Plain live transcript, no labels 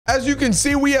As you can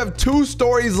see, we have 2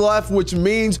 stories left, which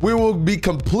means we will be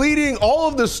completing all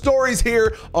of the stories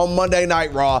here on Monday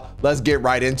Night Raw. Let's get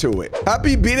right into it.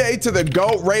 Happy B-Day to the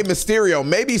GOAT, Rey Mysterio.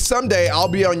 Maybe someday I'll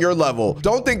be on your level.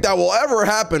 Don't think that will ever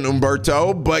happen,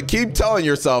 Humberto, but keep telling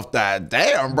yourself that.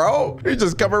 Damn, bro. You're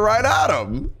just coming right at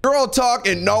him. Girl talk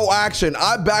and no action.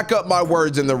 I back up my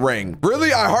words in the ring.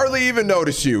 Really? I hardly even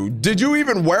noticed you. Did you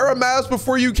even wear a mask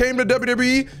before you came to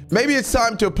WWE? Maybe it's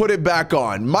time to put it back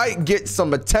on. Might get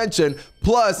some attention.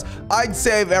 Plus, I'd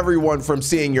save everyone from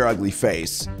seeing your ugly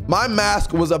face. My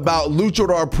mask was about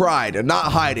luchador pride and not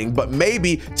hiding, but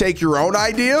maybe take your own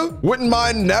idea? Wouldn't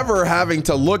mind never having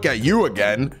to look at you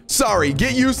again. Sorry,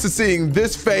 get used to seeing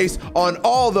this face on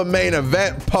all the main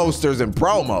event posters and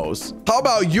promos. How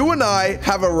about you and I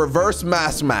have a reverse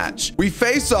mask match? We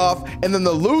face off, and then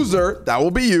the loser, that will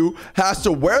be you, has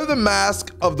to wear the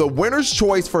mask of the winner's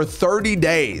choice for 30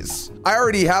 days. I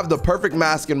already have the perfect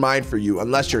mask in mind for you,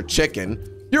 unless you're chicken.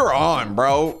 You're on,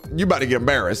 bro. You about to get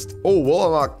embarrassed. Oh, we'll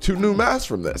unlock 2 new masks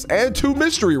from this and 2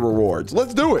 mystery rewards.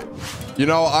 Let's do it. You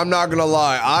know, I'm not gonna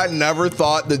lie. I never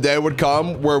thought the day would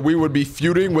come where we would be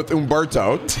feuding with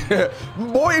Humberto.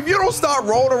 Boy, if you don't stop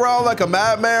rolling around like a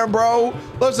madman, bro,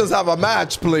 let's just have a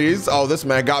match, please. Oh, this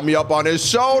man got me up on his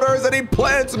shoulders and he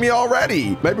plants me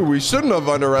already. Maybe we shouldn't have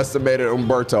underestimated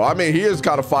Humberto. I mean, he is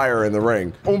kind of fire in the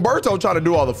ring. Humberto trying to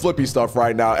do all the flippy stuff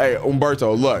right now. Hey,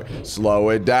 Humberto, look, slow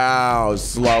it down.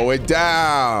 Slow it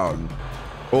down.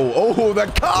 Oh, the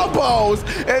combos.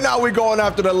 And now we're going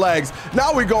after the legs.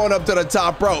 Now we're going up to the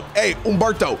top rope. Hey,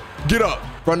 Humberto, get up.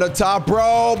 From the top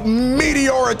rope,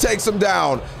 Meteora takes him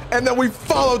down. And then we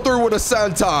follow through with a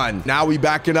senton. Now we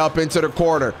backing up into the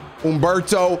corner.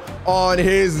 Humberto on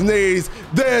his knees.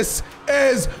 This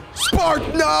is Spark.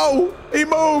 No, he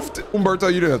moved.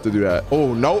 Humberto, you didn't have to do that.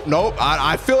 Oh, nope.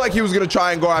 I feel like he was going to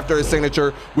try and go after his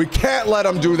signature. We can't let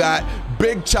him do that.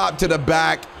 Big chop to the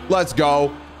back. Let's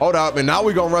go. Hold up. And now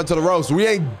we're going to run to the ropes. We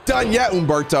ain't done yet,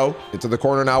 Humberto. Into the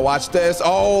corner now. Watch this.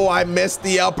 Oh, I missed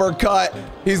the uppercut.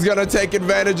 He's going to take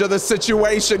advantage of the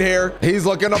situation here. He's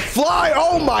looking to fly.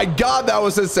 Oh, my God. That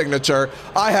was his signature.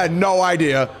 I had no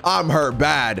idea. I'm hurt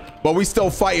bad, but we still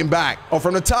fighting back. Oh,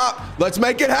 from the top. Let's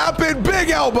make it happen.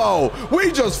 Big elbow.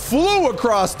 We just flew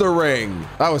across the ring.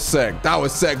 That was sick. That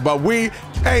was sick, but we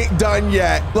ain't done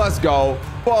yet. Let's go.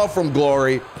 Fall from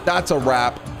glory. That's a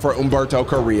wrap for Humberto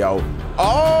Carrillo.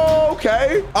 Oh,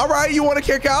 okay. All right, you want to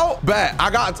kick out? Bet. I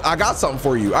got something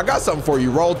for you. I got something for you.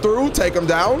 Roll through, take him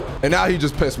down. And now he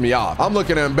just pissed me off. I'm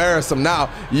looking to embarrass him now.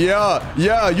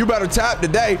 Yeah, you better tap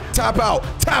today. Tap out,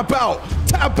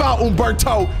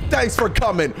 Humberto. Thanks for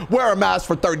coming. Wear a mask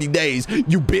for 30 days,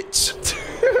 you bitch.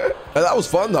 That was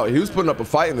fun, though. He was putting up a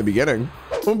fight in the beginning.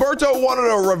 Humberto wanted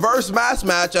a reverse mask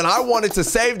match, and I wanted to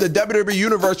save the WWE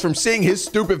Universe from seeing his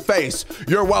stupid face.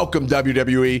 You're welcome,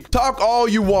 WWE. Talk all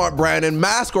you want, Brandon.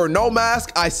 Mask or no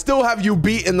mask, I still have you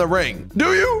beat in the ring.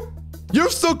 Do you? You're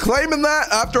still claiming that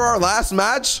after our last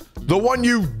match? The one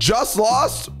you just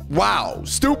lost? Wow.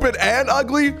 Stupid and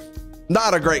ugly?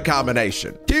 Not a great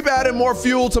combination. Keep adding more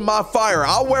fuel to my fire.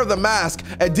 I'll wear the mask.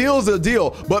 A deal is a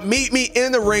deal, but meet me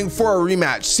in the ring for a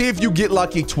rematch. See if you get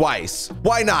lucky twice.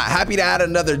 Why not? Happy to add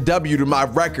another W to my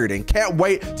record and can't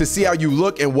wait to see how you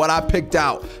look and what I picked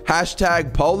out.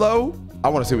 Hashtag Polo. I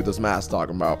want to see what this mask's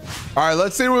talking about. All right,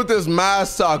 let's see what this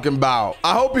mask's talking about.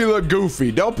 I hope he look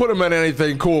goofy. Don't put him in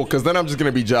anything cool, because then I'm just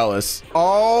going to be jealous.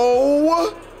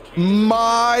 Oh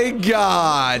my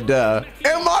God. Am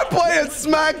I playing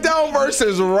SmackDown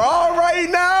versus Raw right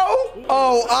now?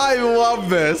 Oh, I love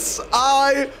this.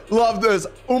 I love this.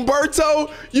 Humberto,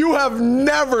 you have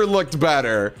never looked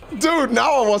better. Dude,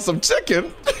 now I want some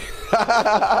chicken.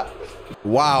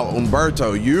 Wow,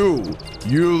 Humberto,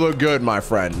 you look good, my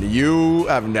friend. You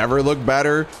have never looked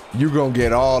better. You gonna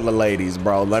get all the ladies,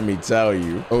 bro. Let me tell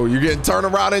you. Oh, you're getting turned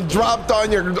around and dropped on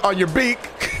your beak.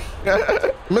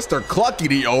 Mr.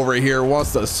 Cluckity over here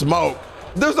wants to smoke.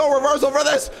 There's no reversal for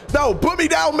this. No, put me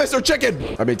down, Mr.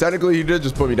 Chicken. I mean, technically, he did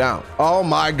just put me down. Oh,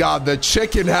 my God. The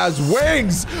chicken has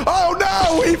wings. Oh,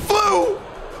 no. He flew.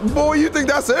 Boy, you think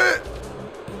that's it?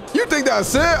 You think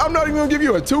that's it? I'm not even going to give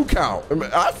you a 2 count.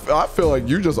 I feel like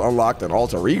you just unlocked an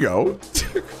alter ego.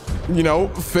 You know,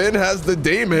 Finn has the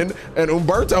demon and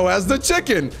Humberto has the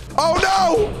chicken. Oh,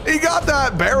 no. He got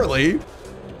that barely.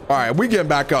 All right, we getting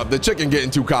back up. The chicken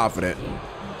getting too confident.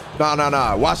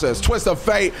 Nah. Watch this. Twist of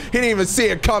fate. He didn't even see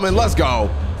it coming. Let's go.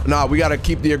 Nah, we got to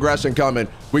keep the aggression coming.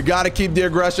 We got to keep the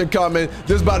aggression coming.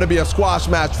 This is about to be a squash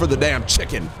match for the damn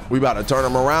chicken. We about to turn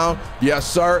him around. Yes,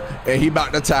 sir. And he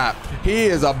about to tap. He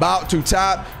is about to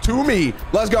tap to me.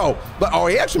 Let's go. But, oh,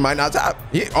 he actually might not tap.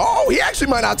 He actually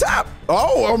might not tap.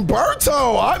 Oh,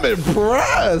 Umberto, I'm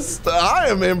impressed. I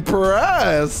am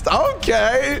impressed.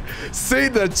 Okay. See,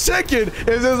 the chicken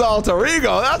is his alter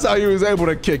ego. That's how he was able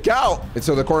to kick out.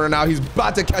 Into the corner now. He's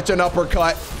about to catch an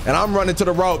uppercut, and I'm running to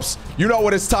the ropes. You know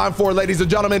what it's time for, ladies and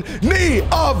gentlemen. Knee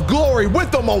of glory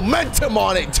with the momentum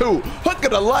on it, too. Hook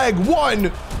of the leg.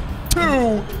 1, 2,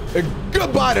 and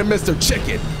goodbye to Mr.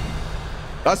 Chicken.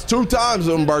 That's 2 times,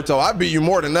 Umberto. I beat you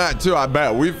more than that, too, I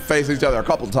bet. We've faced each other a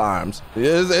couple times.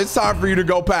 It's time for you to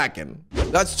go packing.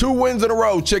 That's 2 wins in a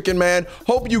row, Chicken Man.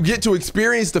 Hope you get to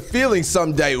experience the feeling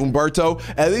someday, Umberto.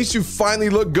 At least you finally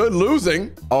look good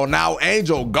losing. Oh, now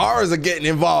Angel Garza getting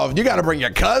involved. You got to bring your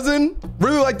cousin?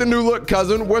 Really like the new look,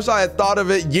 cousin. Wish I had thought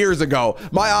of it years ago.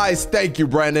 My eyes thank you,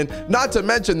 Brandon. Not to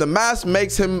mention the mask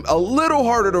makes him a little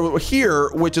harder to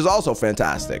hear, which is also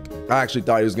fantastic. I actually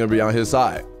thought he was going to be on his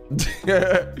side.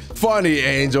 Funny,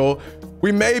 Angel.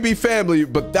 We may be family,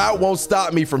 but that won't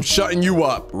stop me from shutting you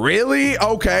up. Really?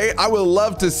 Okay, I would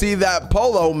love to see that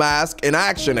polo mask in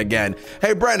action again.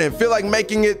 Hey, Brandon, feel like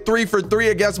making it 3 for 3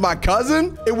 against my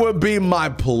cousin? It would be my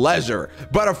pleasure.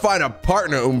 Better find a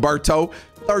partner, Umberto.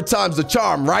 3rd time's the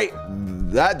charm, right?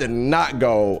 That did not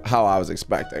go how I was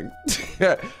expecting.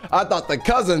 I thought the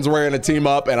cousins were gonna team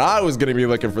up and I was gonna be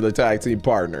looking for the tag team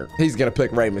partner. He's gonna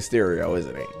pick Rey Mysterio,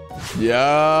 isn't he?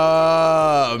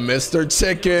 Yeah, Mr.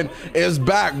 Chicken is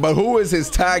back, but who is his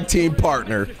tag team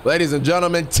partner? Ladies and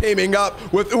gentlemen, teaming up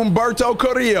with Umberto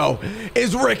Carrillo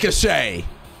is Ricochet.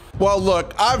 Well,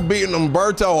 look, I've beaten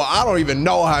Umberto, I don't even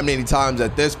know how many times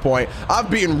at this point. I've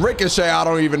beaten Ricochet, I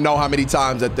don't even know how many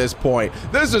times at this point.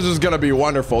 This is just gonna be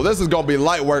wonderful. This is gonna be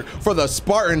light work for the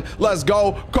Spartan. Let's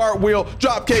go, cartwheel,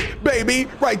 drop kick, baby,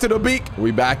 right to the beak. We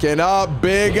backing up,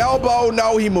 big elbow.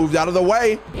 No, he moved out of the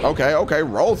way. Okay,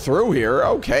 roll through here.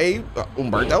 Okay,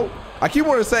 Umberto. I keep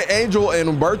wanting to say Angel and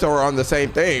Umberto are on the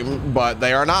same thing, but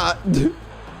they are not.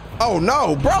 Oh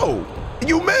no, bro,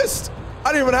 you missed.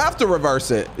 I didn't even have to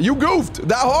reverse it. You goofed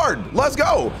that hard. Let's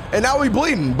go. And now we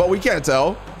bleeding, but we can't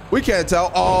tell. We can't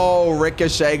tell. Oh,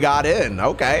 Ricochet got in.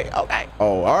 Okay. Oh,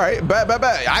 all right. Bet.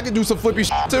 I can do some flippy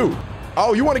shit too.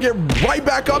 Oh, you want to get right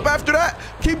back up after that?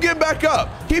 Keep getting back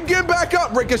up. Keep getting back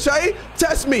up, Ricochet.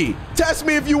 Test me. Test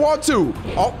me if you want to.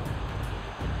 Oh,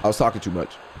 I was talking too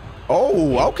much.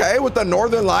 Oh, okay, with the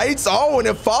Northern Lights. Oh, and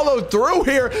it followed through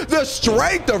here. The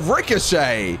strength of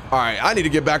Ricochet. All right, I need to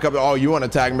get back up. Oh, you want to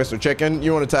tag Mr. Chicken?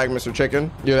 You want to tag Mr. Chicken?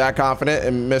 You're that confident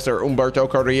in Mr. Umberto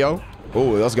Carrillo? Oh,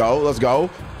 let's go.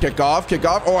 Kick off.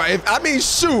 Oh, I mean,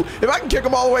 shoot. If I can kick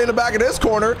him all the way in the back of this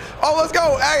corner. Oh, let's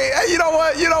go. Hey, you know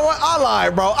what? I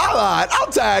lied, bro. I lied. I'll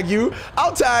tag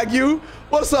you.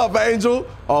 What's up, Angel?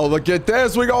 Oh, look at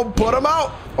this. We gonna put him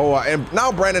out. Oh, and now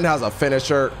Brandon has a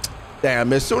finisher.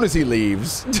 Damn, as soon as he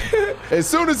leaves, that's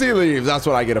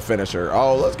when I get a finisher.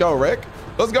 Oh, let's go, Rick.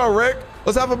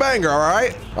 Let's have a banger, all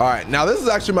right? All right, now this is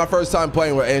actually my first time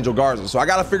playing with Angel Garza, so I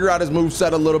got to figure out his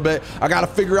moveset a little bit. I got to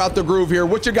figure out the groove here.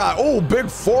 What you got? Oh, big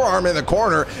forearm in the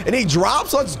corner, and he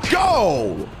drops. Let's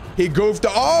go. He goofed.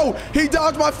 Oh, he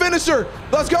dodged my finisher.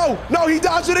 Let's go. No, he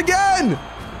dodged it again.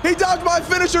 He dodged my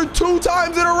finisher 2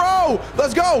 times in a row.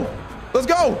 Let's go.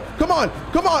 Come on.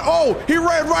 Oh, he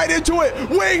ran right into it.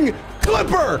 Wing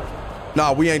Clipper.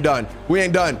 No, we ain't done.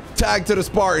 Tag to the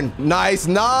Spartan. Nice.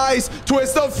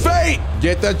 Twist of fate.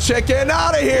 Get the chicken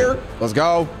out of here. Let's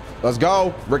go.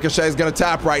 Ricochet's gonna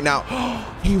tap right now.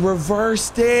 He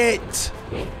reversed it.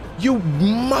 You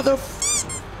mother.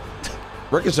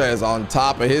 Ricochet is on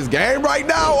top of his game right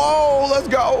now. Oh, let's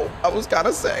go. I was kind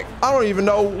of sick. I don't even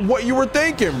know what you were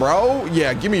thinking, bro.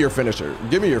 Yeah, give me your finisher.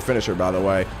 By the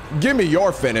way. Give me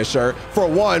your finisher. For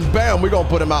 1, bam, we're gonna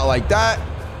put him out like that.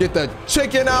 Get the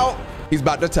chicken out. He's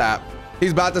about to tap.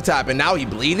 And now he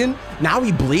bleeding.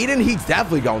 He's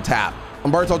definitely gonna tap.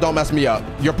 Umberto, don't mess me up.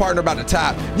 Your partner about to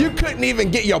tap. You couldn't even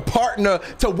get your partner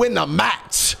to win the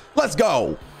match. Let's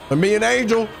go. And me and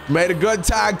Angel made a good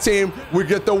tag team. We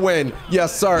get the win.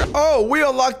 Yes, sir. Oh, we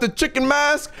unlocked the chicken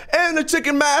mask and the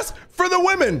chicken mask for the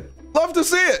women. Love to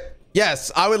see it.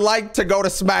 Yes, I would like to go to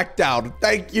SmackDown.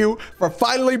 Thank you for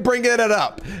finally bringing it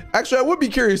up. Actually, I would be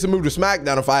curious to move to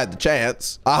SmackDown if I had the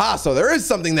chance. Aha, so there is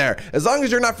something there. As long as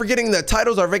you're not forgetting the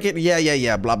titles are vacant.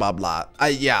 Yeah, blah, blah, blah.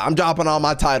 I'm dropping all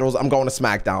my titles. I'm going to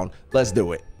SmackDown. Let's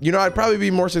do it. You know, I'd probably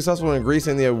be more successful in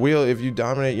greasing the wheel if you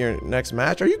dominate your next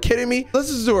match. Are you kidding me? Let's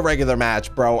just do a regular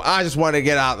match, bro. I just want to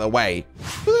get out of the way.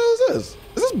 Who is this?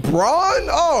 Is this Braun?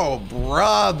 Oh,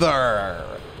 brother.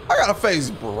 I gotta face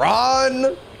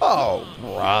Braun. Oh,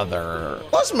 brother.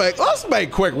 Let's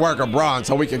make quick work of Braun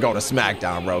so we can go to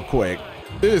SmackDown real quick.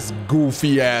 This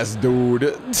goofy ass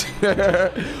dude.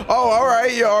 Oh, all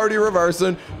right, you're already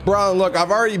reversing. Braun, look,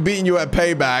 I've already beaten you at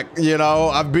Payback. You know,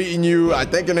 I've beaten you, I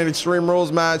think, in an Extreme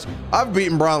Rules match. I've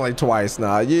beaten Braun like twice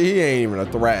now. He ain't even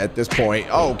a threat at this point.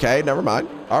 Oh, okay, never mind.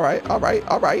 All right.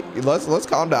 Let's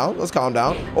calm down. Let's calm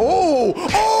down.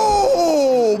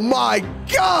 Oh my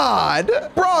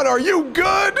God. Braun, are you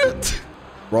good?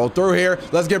 Roll through here.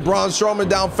 Let's get Braun Strowman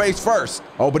down face first.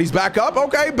 Oh, but he's back up.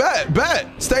 Okay,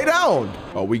 bet. Stay down.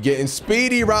 Oh, we getting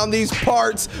speedy around these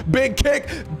parts. Big kick,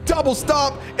 double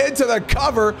stomp into the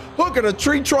cover. Hook of the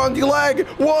tree trunk leg.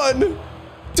 1, 2.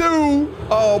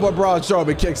 Oh, but Braun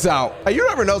Strowman kicks out. Hey, you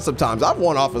never know sometimes. I've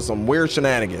won off of some weird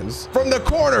shenanigans. From the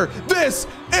corner, this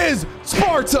is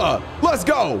Sparta. Let's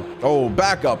go. Oh,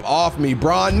 back up off me,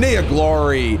 Braun. Knee of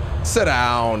glory. Sit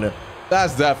down.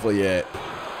 That's definitely it.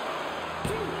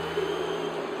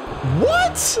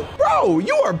 What? Bro,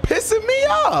 you are pissing me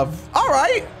off. All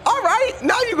right.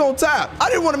 Now you're gonna tap. I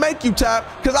didn't want to make you tap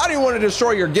because I didn't want to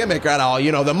destroy your gimmick at all.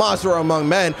 You know, the monster among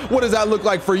men. What does that look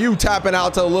like for you tapping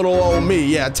out to little old me?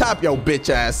 Yeah, tap your bitch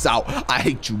ass out. I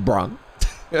hate you, Braun.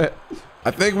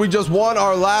 I think we just won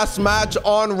our last match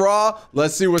on Raw.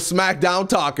 Let's see what SmackDown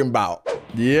talking about.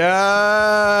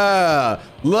 Yeah.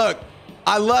 Look,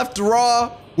 I left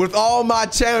Raw with all my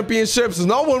championships.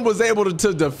 No one was able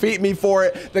to defeat me for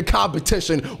it. The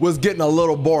competition was getting a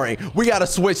little boring. We got to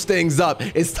switch things up.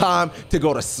 It's time to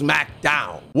go to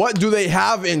SmackDown. What do they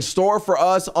have in store for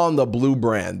us on the blue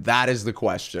brand? That is the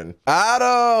question.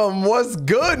 Adam, what's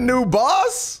good, new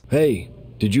boss? Hey,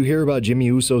 did you hear about Jimmy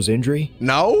Uso's injury?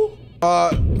 No?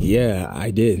 Yeah, I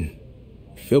did.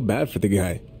 Feel bad for the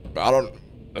guy.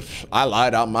 I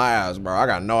lied out my ass, bro. I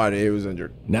got no idea he was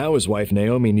injured. Now his wife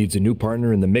Naomi needs a new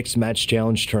partner in the Mixed Match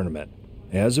Challenge tournament.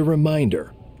 As a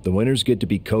reminder, the winners get to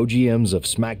be co-GMs of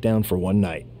SmackDown for one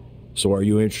night. So are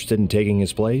you interested in taking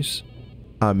his place?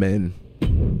 I'm in.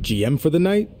 GM for the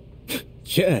night?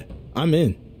 Yeah, I'm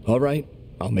in. All right,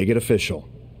 I'll make it official.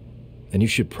 And you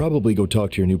should probably go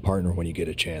talk to your new partner when you get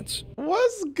a chance.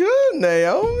 What's good,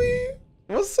 Naomi?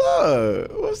 What's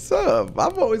up?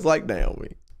 I've always liked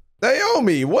Naomi.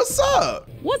 Naomi, what's up?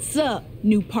 What's up,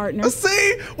 new partner?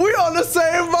 See, we on the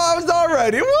same vibes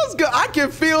already. What's good? I can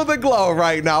feel the glow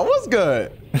right now. What's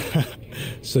good?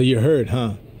 So you heard,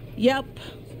 huh? Yep.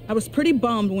 I was pretty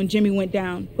bummed when Jimmy went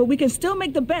down, but we can still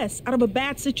make the best out of a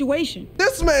bad situation.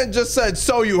 This man just said,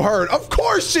 so you heard. Of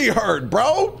course she heard,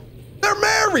 bro. They're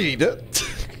married.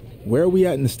 Where are we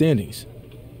at in the standings?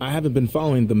 I haven't been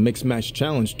following the Mixed Match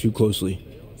Challenge too closely.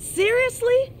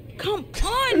 Seriously? Come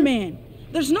on, man.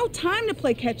 There's no time to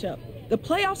play catch up. The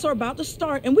playoffs are about to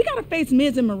start, and we gotta face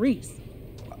Miz and Maurice.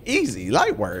 Easy,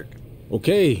 light work.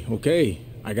 Okay,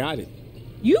 I got it.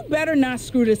 You better not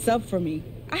screw this up for me.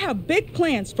 I have big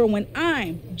plans for when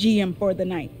I'm GM for the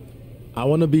night. I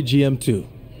want to be GM too,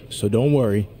 so don't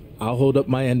worry. I'll hold up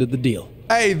my end of the deal.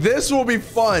 Hey, this will be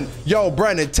fun. Yo,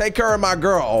 Brendan, take care of my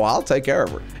girl. Oh, I'll take care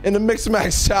of her. In the Mixed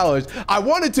Match Challenge, I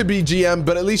wanted to be GM,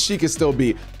 but at least she can still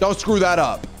be. Don't screw that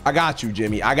up. I got you,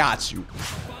 Jimmy. I got you.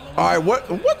 All right,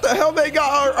 what the hell they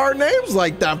got our names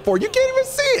like that for? You can't even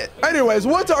see it. Anyways,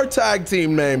 what's our tag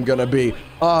team name gonna be?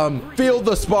 Feel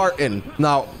the Spartan.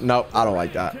 No, I don't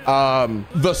like that.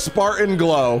 The Spartan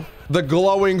Glow. The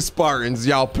Glowing Spartans,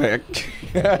 y'all pick.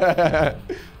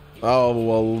 Oh,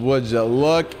 well, would you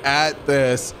look at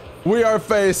this? We are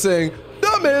facing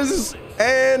The Miz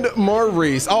and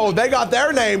Maurice. Oh, they got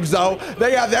their names, though.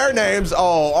 They got their names.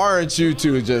 Oh, aren't you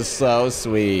two just so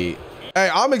sweet? Hey,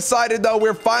 I'm excited, though.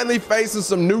 We're finally facing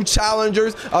some new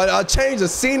challengers. A change of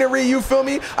scenery, you feel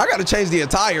me? I got to change the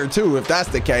attire, too, if that's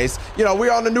the case. You know,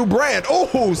 we're on a new brand.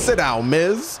 Oh, sit down,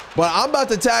 Miz. But I'm about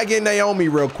to tag in Naomi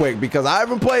real quick because I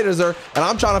haven't played as her, and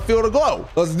I'm trying to feel the glow.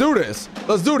 Let's do this.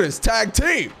 Let's do this. Tag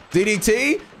team.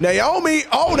 DDT, Naomi.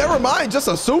 Oh, never mind. Just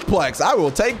a suplex. I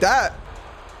will take that.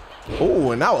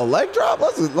 Oh, and now a leg drop.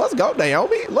 Let's go,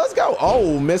 Naomi. Let's go.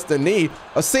 Oh, missed the knee.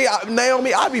 See,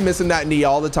 Naomi, I be missing that knee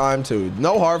all the time too.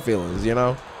 No hard feelings, you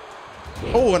know.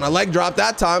 Oh, and a leg drop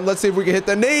that time. Let's see if we can hit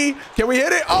the knee. Can we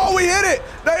hit it? Oh, we hit it.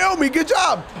 Naomi, good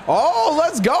job. Oh,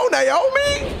 let's go,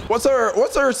 Naomi. What's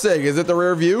her sig? Is it the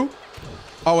rear view?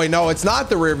 Oh wait, no, it's not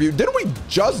the rear view. Didn't we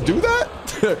just do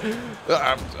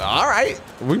that? All right,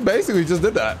 we basically just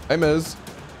did that. Hey, Miz.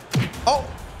 Oh,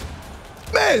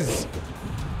 Miz.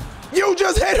 You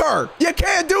just hit her. You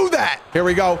can't do that. Here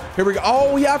we go.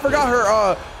 Oh yeah, I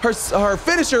forgot her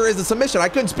finisher is a submission. I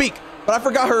couldn't speak, but I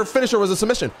forgot her finisher was a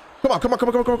submission. Come on, come on, come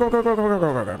on, come on, come on, come on, come on, come on,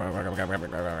 come on, come on,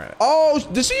 come on. Oh,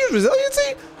 did she use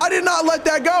resiliency? I did not let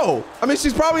that go. I mean,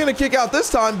 she's probably gonna kick out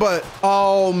this time, but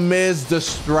oh, Miz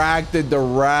distracted the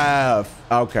ref.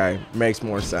 Okay, makes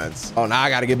more sense. Oh, now I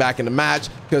gotta get back in the match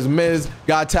because Miz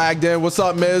got tagged in. What's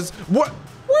up, Miz? What?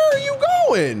 Where are you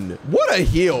going? What a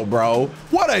heel, bro.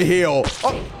 What a heel.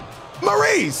 Oh,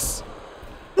 MyRISE.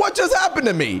 What just happened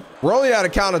to me? We're only at a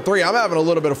count of 3. I'm having a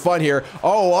little bit of fun here.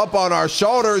 Oh, up on our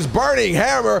shoulders, burning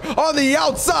hammer on the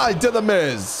outside to the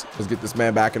Miz. Let's get this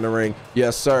man back in the ring.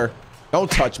 Yes, sir.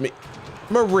 Don't touch me.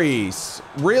 MyRISE,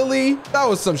 really? That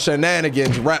was some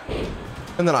shenanigans, ref.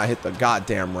 And then I hit the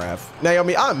goddamn ref.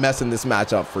 Naomi, I'm messing this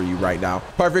match up for you right now.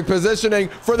 Perfect positioning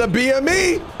for the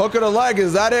BME. Hook of the leg.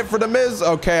 Is that it for the Miz?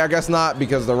 Okay, I guess not,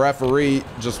 because the referee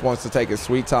just wants to take his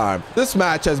sweet time. This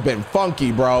match has been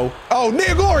funky, bro. Oh,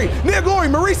 Nia Glory. Nia Glory.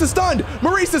 MyRISE is stunned.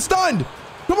 MyRISE is stunned.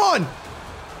 Come on.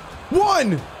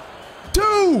 1,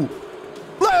 2.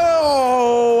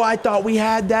 Oh, I thought we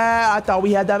had that. I thought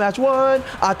we had that match won.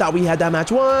 I thought we had that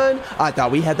match won. I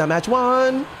thought we had that match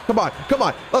won. Come on, come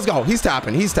on. Let's go. He's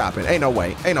tapping. He's tapping. Ain't no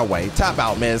way. Ain't no way. Tap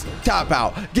out, Miz. Tap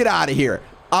out. Get out of here.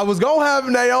 I was going to have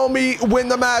Naomi win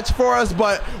the match for us,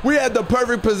 but we had the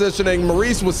perfect positioning.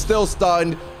 MyRISE was still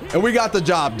stunned, and we got the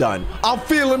job done. I'm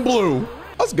feeling blue.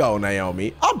 Let's go,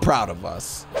 Naomi. I'm proud of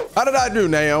us. How did I do,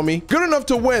 Naomi? Good enough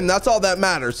to win. That's all that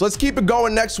matters. Let's keep it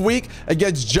going next week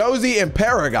against Josie and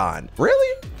Paragon.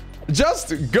 Really? Just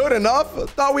good enough?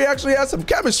 Thought we actually had some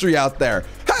chemistry out there.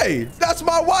 Hey, that's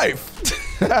my wife.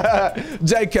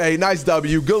 JK, nice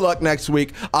W. Good luck next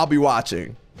week. I'll be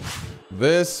watching.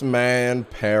 This man,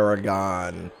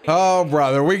 Paragon. Oh,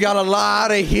 brother, we got a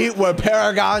lot of heat with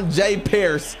Paragon J.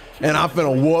 Pierce. And I'm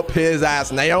finna whoop his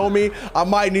ass. Naomi, I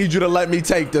might need you to let me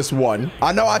take this one.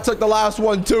 I know I took the last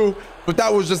one too, but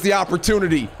that was just the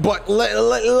opportunity. But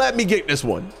let me get this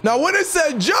one. Now, when it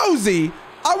said Josie,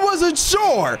 I wasn't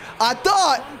sure. I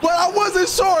thought, but I wasn't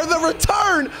sure. The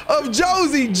return of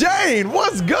Josie Jane.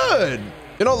 What's good?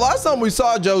 You know, last time we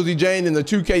saw Josie Jane in the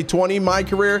 2K20 My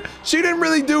Career, she didn't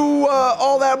really do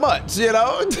all that much, you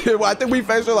know? I think we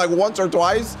faced her like once or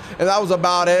twice, and that was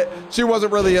about it. She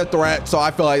wasn't really a threat, so I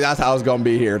feel like that's how it's gonna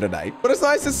be here tonight. But it's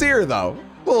nice to see her, though.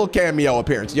 A little cameo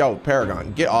appearance. Yo,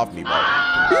 Paragon, get off me, bro.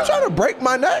 Are you trying to break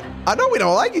my neck? I know we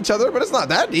don't like each other, but it's not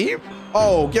that deep.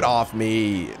 Oh, get off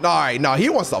me. All right, no, he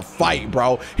wants to fight,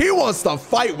 bro. He wants to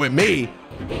fight with me.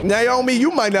 Naomi, you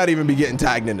might not even be getting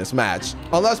tagged in this match.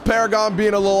 Unless Paragon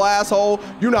being a little asshole,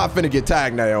 you're not finna get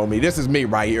tagged, Naomi. This is me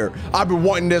right here. I've been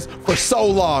wanting this for so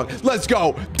long. Let's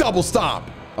go. Double stomp.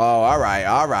 Oh, all right,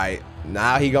 all right.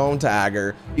 Now he gonna tag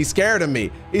her. He's scared of me.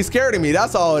 He's scared of me.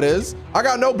 That's all it is. I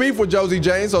got no beef with Josie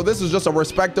Jane, so this is just a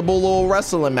respectable little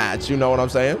wrestling match. You know what I'm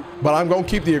saying? But I'm gonna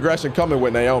keep the aggression coming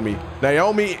with Naomi.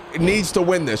 Naomi needs to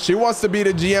win this. She wants to be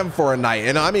the GM for a night.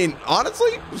 And I mean,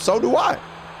 honestly, so do I.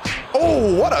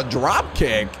 Oh, what a drop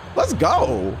kick. Let's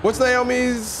go. What's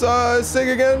Naomi's sig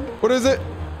again? What is it?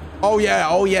 Oh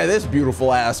yeah, this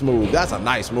beautiful ass move. That's a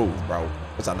nice move, bro.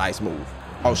 That's a nice move.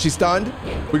 Oh, she's stunned.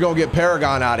 We're gonna get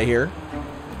Paragon out of here.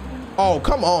 Oh,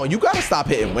 come on. You gotta stop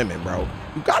hitting women, bro.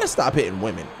 You gotta stop hitting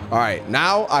women. All right,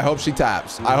 now I hope she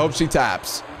taps. I hope she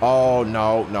taps. Oh,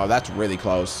 no, that's really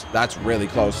close. That's really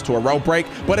close to a rope break,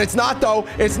 but it's not though.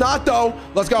 It's not though.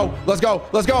 Let's go, let's go,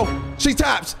 let's go. She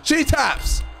taps, she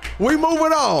taps. We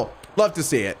moving on. Love to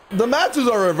see it. The matches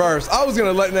are reversed. I was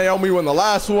gonna let Naomi win the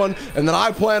last one, and then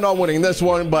I planned on winning this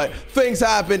one, but things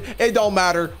happen. It don't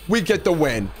matter. We get the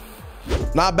win.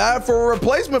 Not bad for a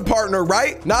replacement partner,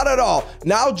 right? Not at all.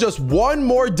 Now just one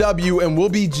more W and we'll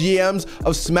be GMs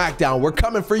of SmackDown. We're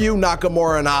coming for you,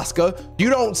 Nakamura and Asuka.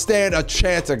 You don't stand a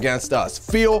chance against us.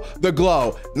 Feel the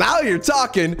glow. Now you're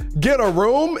talking. Get a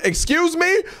room? Excuse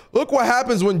me? Look what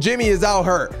happens when Jimmy is out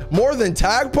hurt. More than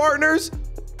tag partners?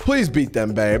 Please beat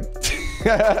them, babe.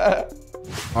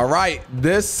 All right,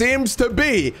 this seems to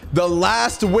be the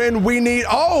last win we need.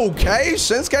 Okay,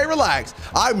 Shinsuke, relax.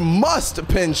 I must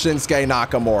pin Shinsuke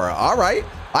Nakamura. All right,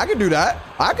 I can do that.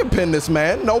 I can pin this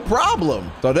man, no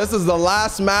problem. So this is the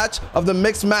last match of the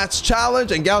Mixed Match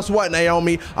Challenge. And guess what,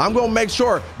 Naomi? I'm gonna make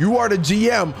sure you are the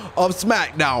GM of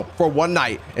SmackDown for one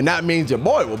night. And that means your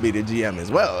boy will be the GM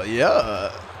as well.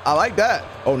 Yeah. I like that.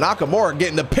 Oh, Nakamura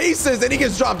getting the pieces and he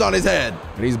gets dropped on his head.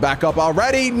 And he's back up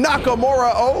already.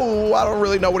 Nakamura, oh, I don't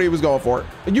really know what he was going for.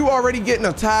 You already getting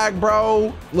a tag,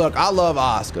 bro? Look, I love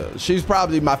Asuka. She's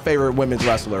probably my favorite women's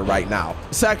wrestler right now.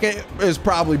 Second is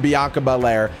probably Bianca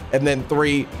Belair. And then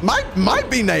 3 might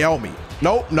be Naomi.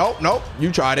 Nope.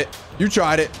 You tried it. You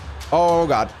tried it. Oh,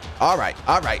 God. All right.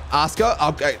 Asuka,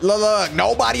 okay. Look,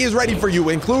 nobody is ready for you,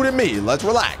 including me. Let's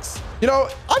relax. You know,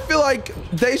 I feel like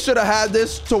they should have had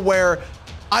this to where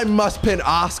I must pin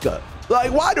Asuka.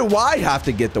 Like, why do I have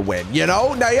to get the win? You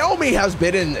know, Naomi has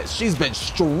been in this. She's been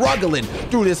struggling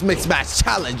through this mixed match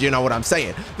challenge. You know what I'm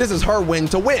saying? This is her win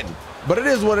to win, but it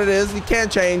is what it is. You can't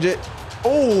change it.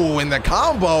 Oh, and the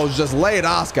combos just laid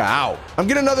Asuka out. I'm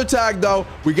getting another tag though.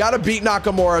 We got to beat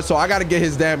Nakamura, so I got to get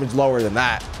his damage lower than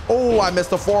that. Oh, I missed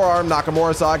the forearm.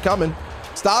 Nakamura saw it coming.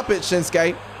 Stop it,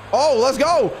 Shinsuke. Oh, let's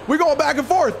go. We're going back and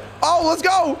forth. Oh, let's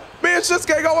go. Me and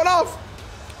Shinsuke going off.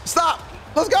 Stop.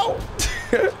 Let's go.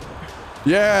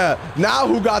 Yeah, now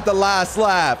who got the last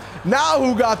laugh? Now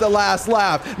who got the last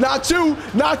laugh? Not you,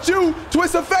 not you.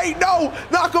 Twist of fate, no.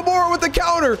 Nakamura with the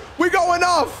counter. We going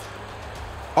off.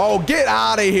 Oh, get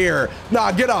out of here.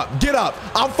 Nah, get up, get up.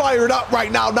 I'm fired up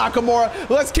right now, Nakamura.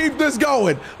 Let's keep this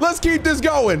going. Let's keep this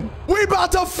going. We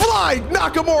about to fly.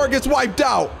 Nakamura gets wiped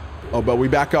out. Oh, but we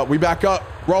back up, we back up.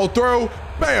 Roll through,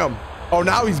 bam. Oh,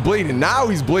 now he's bleeding, now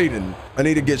he's bleeding. I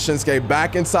need to get Shinsuke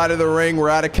back inside of the ring. We're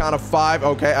at a count of 5.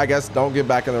 Okay, I guess don't get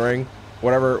back in the ring.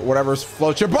 Whatever's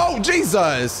floats your boat.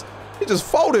 Jesus, he just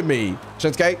folded me.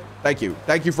 Shinsuke, thank you.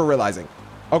 Thank you for realizing.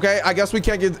 Okay, I guess we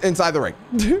can't get inside the ring.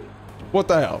 What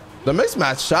the hell? The mixed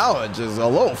match challenge is a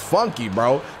little funky,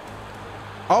 bro.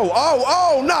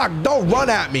 Oh, nah, don't run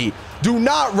at me. Do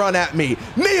not run at me.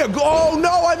 Oh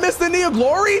no, I missed the Nia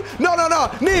Glory? No,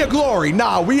 Nia Glory.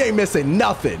 Nah, we ain't missing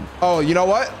nothing. Oh, you know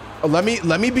what? Let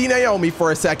me be Naomi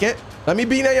for a second. Let me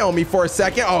be Naomi for a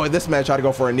second. Oh, this man tried to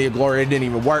go for a Nia Glory. It didn't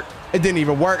even work. It didn't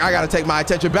even work. I gotta take my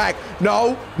attention back.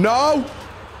 No.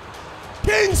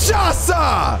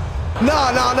 Kinshasa!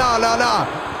 Nah.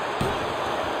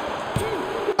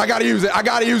 I gotta use it. I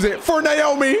gotta use it for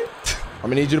Naomi. I'm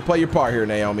gonna need you to play your part here,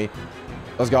 Naomi.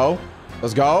 Let's go.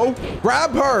 Let's go.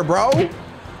 Grab her, bro.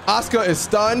 Asuka is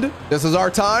stunned. This is our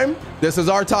time. This is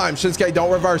our time. Shinsuke,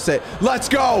 don't reverse it. Let's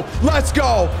go. Let's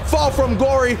go. Fall from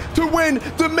glory to win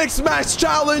the mixed match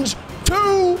challenge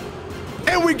 2.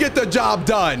 And we get the job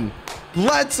done.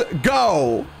 Let's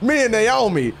go. Me and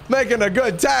Naomi making a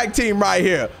good tag team right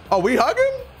here. Oh, we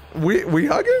hugging? We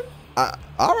hugging? All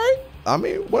right. I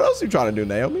mean, what else you trying to do,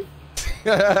 Naomi?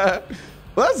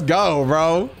 Let's go,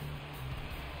 bro.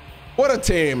 What a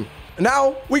team.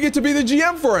 Now we get to be the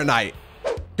GM for a night.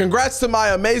 Congrats to my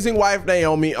amazing wife,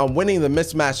 Naomi, on winning the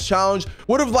mismatch challenge.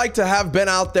 Would have liked to have been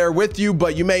out there with you,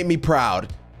 but you made me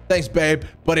proud. Thanks, babe,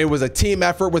 but it was a team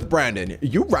effort with Brandon.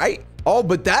 You right. Oh,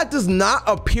 but that does not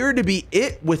appear to be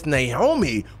it with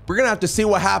Naomi. We're gonna have to see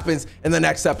what happens in the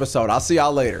next episode. I'll see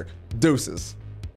y'all later. Deuces.